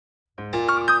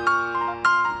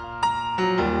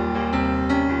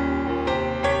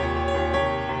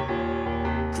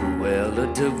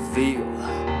Cruella DeVil,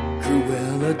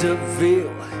 Cruella DeVil.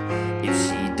 If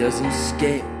she doesn't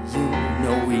scare you,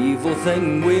 no evil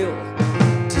thing will.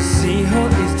 To see her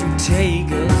is to take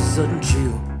a sudden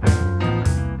chill.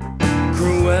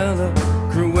 Cruella,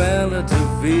 Cruella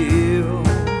DeVil.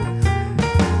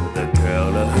 The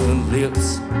curl of her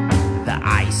lips, the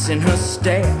ice in her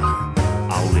stare,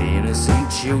 all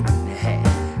innocent children had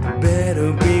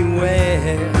better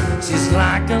beware. She's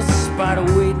like a spider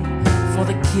waiting for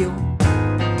the kill.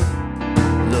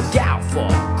 Look out for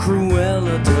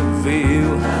Cruella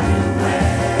DeVil.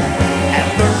 At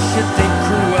first you think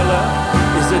Cruella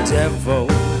is a devil,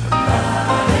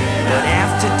 but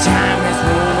after time has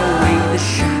worn away the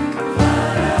shock,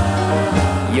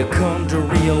 you come to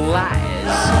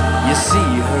realize, you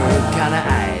see her kind of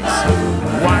eyes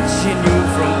watching you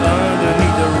from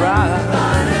underneath the rock.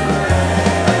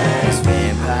 This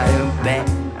vampire bat,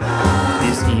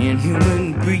 this inhuman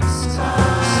beast,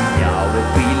 she ought to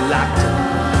be locked up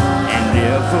and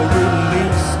never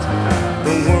released.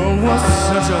 The world was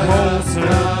such a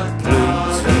wholesome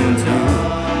place until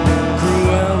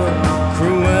Cruella,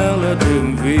 Cruella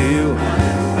DeVil.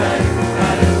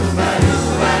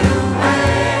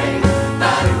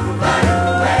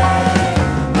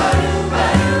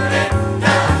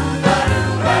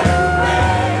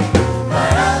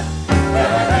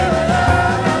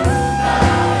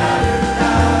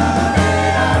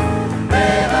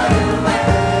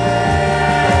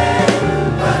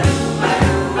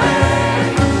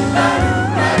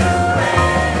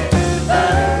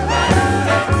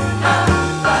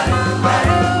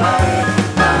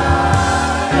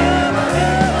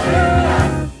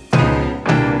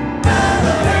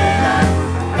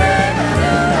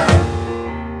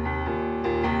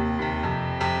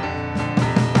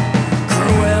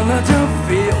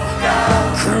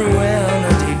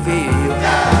 Cruella DeVil.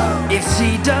 If she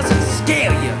doesn't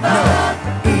scare you, no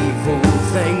evil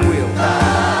thing will.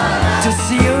 To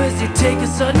see her as you take a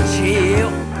sudden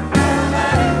chill.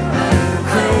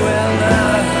 Cruella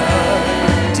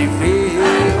DeVil.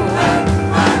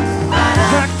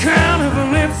 The crown of her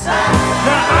lips,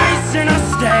 the ice in her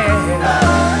stare,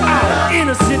 all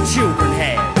innocent children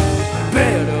had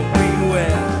better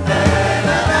beware.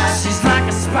 She's like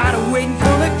a spider waiting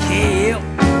for the kill.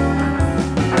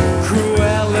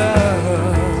 Cruella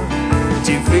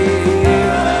DeVil.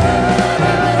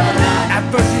 At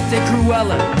first you think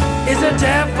Cruella is a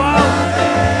devil,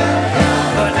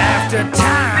 but after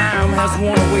time has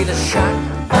worn away the shock,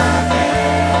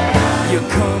 you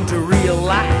come to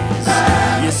realize,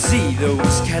 you see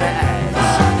those kind of eyes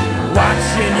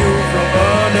watching you from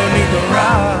underneath the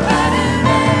rock.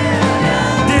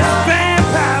 This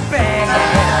vampire bag,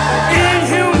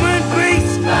 inhuman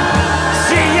beast,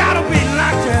 she ought to be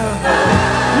locked up,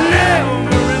 never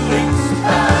released.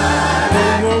 The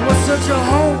world was such a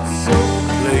wholesome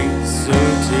place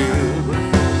until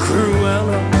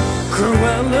Cruella,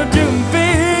 Cruella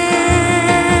DeVil.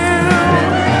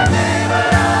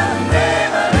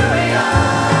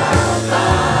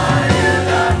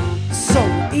 So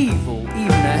evil,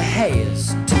 even her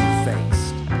hair's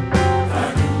two-faced.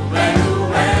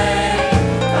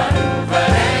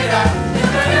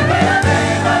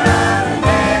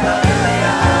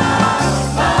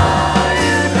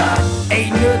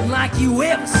 Ain't nothing like you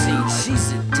ever seen.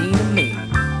 She's a demon mean.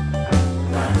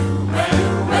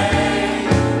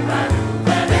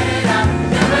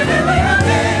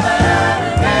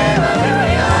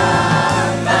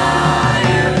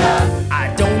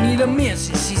 I don't need a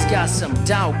mention, she's got some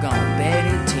doggone bad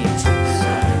intentions.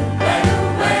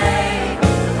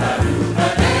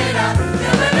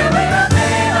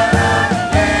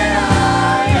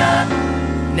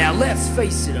 Now let's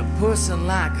face it, a person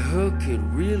like her could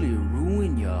really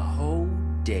ruin your whole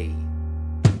day.